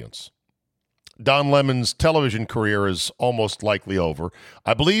big audience. Don Lemon's television career is almost likely over.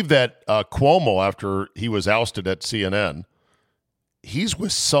 I believe that Cuomo, after he was ousted at CNN, he's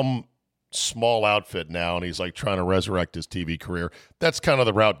with some small outfit now, and he's like trying to resurrect his TV career. That's kind of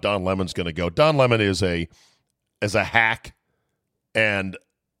the route Don Lemon's going to go. Don Lemon is a hack and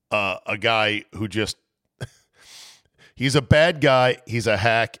a guy who just he's a bad guy, he's a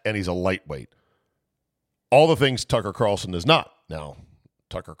hack, and he's a lightweight. All the things Tucker Carlson is not. Now,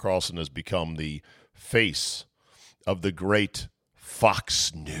 Tucker Carlson has become the face of the great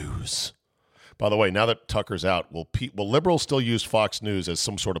Fox News. By the way, now that Tucker's out, will liberals still use Fox News as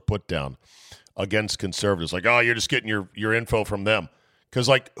some sort of put down against conservatives? Like, oh, you're just getting your info from them. Because,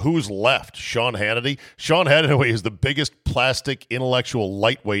 like, who's left? Sean Hannity? Sean Hannity is the biggest plastic intellectual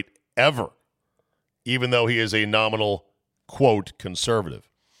lightweight ever, even though he is a nominal, quote, conservative.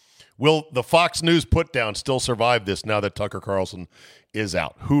 Will the Fox News put down still survive this now that Tucker Carlson is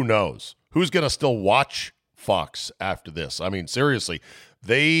out? Who knows? Who's going to still watch Fox after this? I mean, seriously,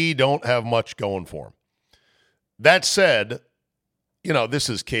 they don't have much going for them. That said, this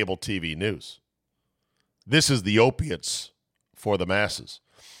is cable TV news. This is the opiates for the masses.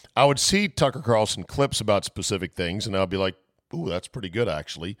 I would see Tucker Carlson clips about specific things, and I'd be like, ooh, that's pretty good,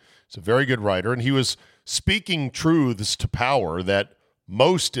 actually. He's a very good writer, and he was speaking truths to power that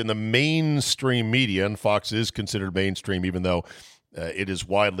most in the mainstream media, and Fox is considered mainstream, even though it is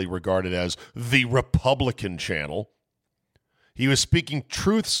widely regarded as the Republican channel. He was speaking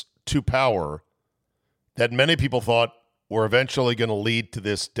truths to power that many people thought were eventually going to lead to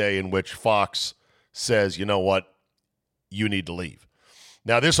this day in which Fox says, you know what, you need to leave.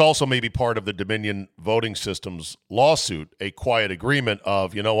 Now, this also may be part of the Dominion voting system's lawsuit, a quiet agreement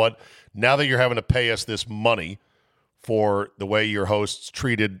of, you know what, now that you're having to pay us this money for the way your hosts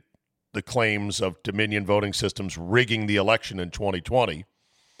treated the claims of Dominion voting systems rigging the election in 2020,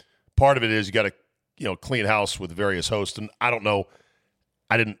 part of it is you got to clean house with various hosts. And I don't know.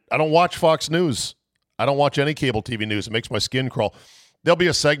 I don't watch Fox News. I don't watch any cable TV news. It makes my skin crawl. There'll be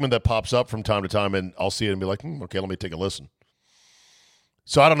a segment that pops up from time to time, and I'll see it and be like, okay, let me take a listen.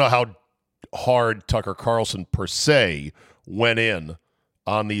 So I don't know how hard Tucker Carlson per se went in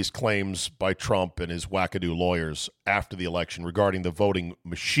on these claims by Trump and his wackadoo lawyers after the election regarding the voting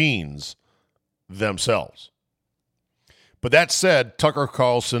machines themselves. But that said, Tucker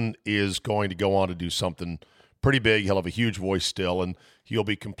Carlson is going to go on to do something pretty big. He'll have a huge voice still, and he'll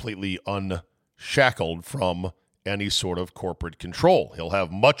be completely unshackled from any sort of corporate control. He'll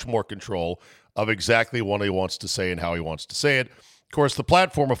have much more control of exactly what he wants to say and how he wants to say it. Of course, the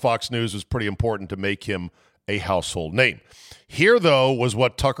platform of Fox News was pretty important to make him a household name. Here, though, was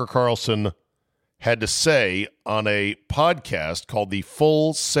what Tucker Carlson had to say on a podcast called the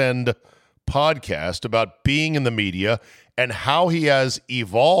Full Send Podcast about being in the media and how he has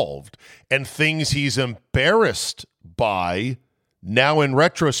evolved and things he's embarrassed by now in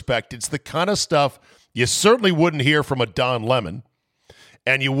retrospect. It's the kind of stuff you certainly wouldn't hear from a Don Lemon,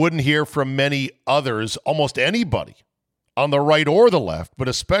 and you wouldn't hear from many others, almost anybody, on the right or the left, but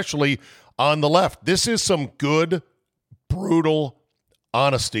especially on the left. This is some good, brutal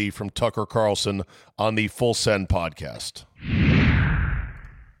honesty from Tucker Carlson on the Full Send Podcast.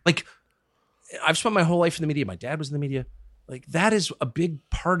 Like, I've spent my whole life in the media. My dad was in the media. Like, that is a big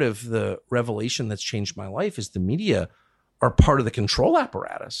part of the revelation that's changed my life, is the media are part of the control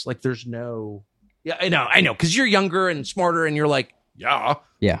apparatus. Like, there's no... Yeah, I know, because you're younger and smarter, and you're like, yeah.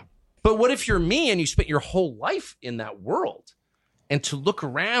 But what if you're me and you spent your whole life in that world, and to look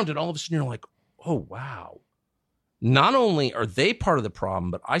around and all of a sudden you're like, oh, wow. Not only are they part of the problem,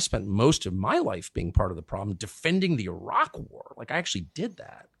 but I spent most of my life being part of the problem, defending the Iraq War. Like, I actually did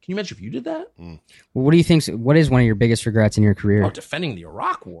that. Can you imagine if you did that? Well, what do you think? What is one of your biggest regrets in your career? Oh, defending the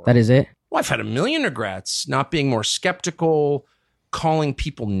Iraq War. That is it? Well, I've had a million regrets. Not being more skeptical, calling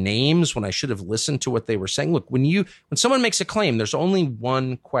people names when I should have listened to what they were saying. Look, when someone makes a claim, there's only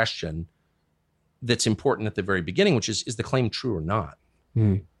one question that's important at the very beginning, which is the claim true or not?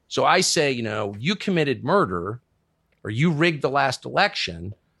 So I say, you committed murder or you rigged the last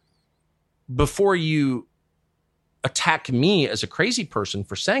election. Before you attack me as a crazy person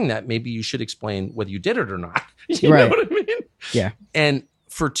for saying that, maybe you should explain whether you did it or not. You know what I mean? Yeah. And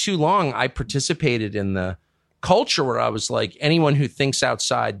for too long, I participated in the culture where I was like, anyone who thinks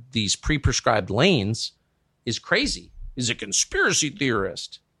outside these pre-prescribed lanes is crazy, is a conspiracy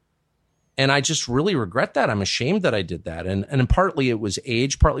theorist. And I just really regret that. I'm ashamed that I did that. And partly it was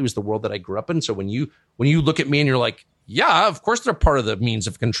age, partly it was the world that I grew up in. So when you look at me and you're like, yeah, of course they're part of the means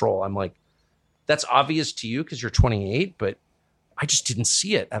of control, I'm like, that's obvious to you because you're 28, but I just didn't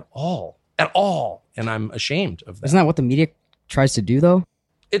see it at all. And I'm ashamed of that. Isn't that what the media tries to do, though?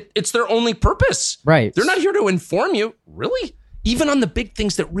 It's their only purpose. Right. They're not here to inform you. Really? Even on the big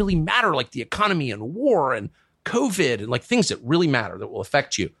things that really matter, like the economy and war and COVID and like things that really matter that will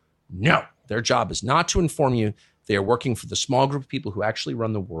affect you. No, their job is not to inform you. They are working for the small group of people who actually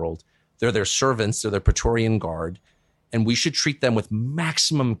run the world. They're their servants. They're their Praetorian Guard. And we should treat them with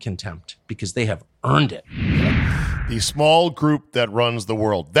maximum contempt because they have earned it. The small group that runs the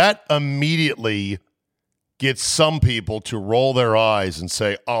world. That immediately gets some people to roll their eyes and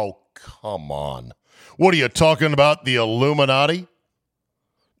say, oh, come on. What are you talking about, the Illuminati?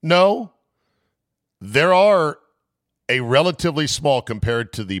 No. There are a relatively small,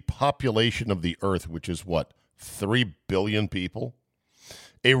 compared to the population of the earth, which is what, 3 billion people?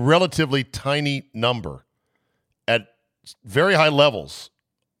 A relatively tiny number at very high levels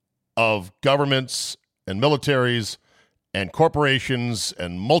of governments and militaries and corporations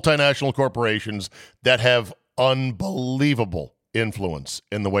and multinational corporations that have unbelievable influence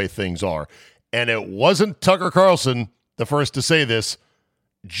in the way things are. And it wasn't Tucker Carlson the first to say this.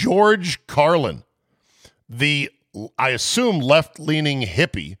 George Carlin, the, I assume, left-leaning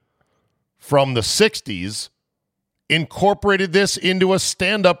hippie from the 60s, incorporated this into a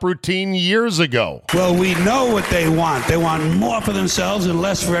stand-up routine years ago. Well, we know what they want. They want more for themselves and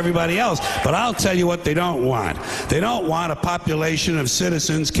less for everybody else. But I'll tell you what they don't want. They don't want a population of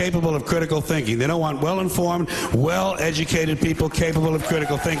citizens capable of critical thinking. They don't want well-informed, well-educated people capable of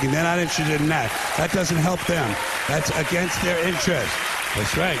critical thinking. They're not interested in that. That doesn't help them. That's against their interest.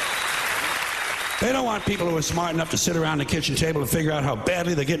 That's right. They don't want people who are smart enough to sit around the kitchen table and figure out how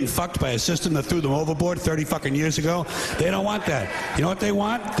badly they're getting fucked by a system that threw them overboard 30 fucking years ago. They don't want that. You know what they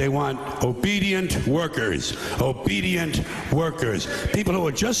want? They want obedient workers. Obedient workers. People who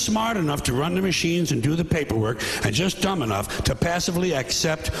are just smart enough to run the machines and do the paperwork and just dumb enough to passively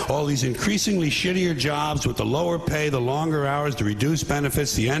accept all these increasingly shittier jobs with the lower pay, the longer hours, the reduced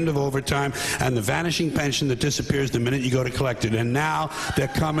benefits, the end of overtime, and the vanishing pension that disappears the minute you go to collect it. And now they're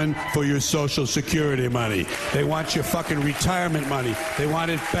coming for your Social Security money. They want your fucking retirement money. They want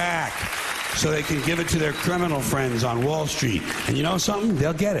it back so they can give it to their criminal friends on Wall Street. And you know something?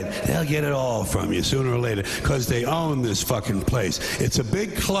 They'll get it. They'll get it all from you sooner or later because they own this fucking place. It's a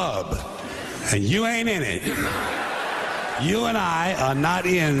big club, and you ain't in it. You and I are not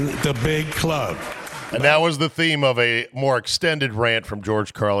in the big club. And that was the theme of a more extended rant from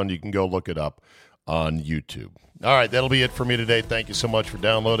George Carlin. You can go look it up on YouTube. All right, that'll be it for me today. Thank you so much for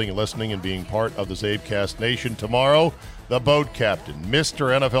downloading and listening and being part of the Zabecast Nation. Tomorrow, the boat captain,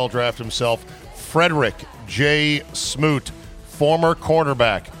 Mr. NFL Draft himself, Frederick J. Smoot, former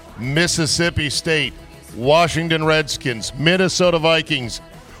cornerback, Mississippi State, Washington Redskins, Minnesota Vikings,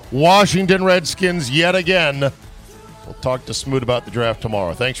 Washington Redskins yet again. We'll talk to Smoot about the draft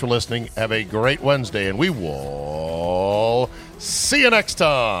tomorrow. Thanks for listening. Have a great Wednesday, and we will see you next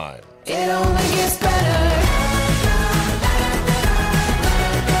time. It only gets better.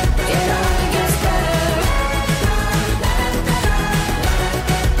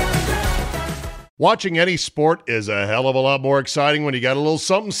 Watching any sport is a hell of a lot more exciting when you got a little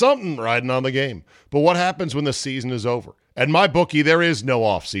something riding on the game. But what happens when the season is over? At MyBookie, there is no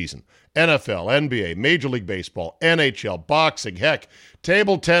off season. NFL, NBA, Major League Baseball, NHL, boxing, heck,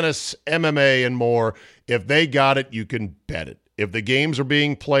 table tennis, MMA, and more. If they got it, you can bet it. If the games are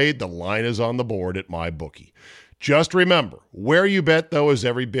being played, the line is on the board at MyBookie. Just remember, where you bet, though, is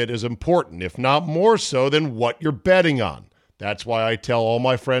every bit as important, if not more so, than what you're betting on. That's why I tell all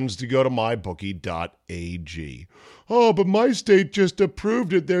my friends to go to mybookie.ag. Oh, but my state just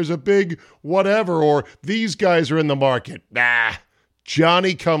approved it. There's a big whatever, or these guys are in the market. Nah,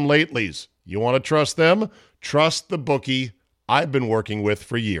 Johnny-come-latelys. You want to trust them? Trust the bookie I've been working with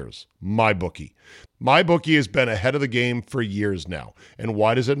for years, MyBookie. MyBookie has been ahead of the game for years now. And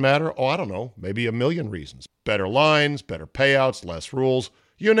why does it matter? Oh, I don't know, maybe a million reasons. Better lines, better payouts, less rules,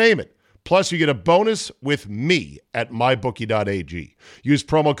 you name it. Plus, you get a bonus with me at mybookie.ag. Use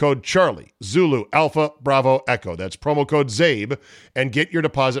promo code Charlie, Zulu, Alpha, Bravo, Echo. That's promo code ZABE, and get your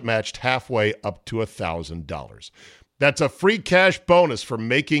deposit matched halfway up to $1,000. That's a free cash bonus for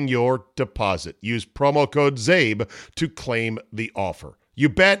making your deposit. Use promo code ZABE to claim the offer. You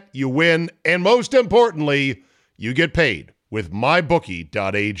bet, you win, and most importantly, you get paid with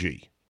mybookie.ag.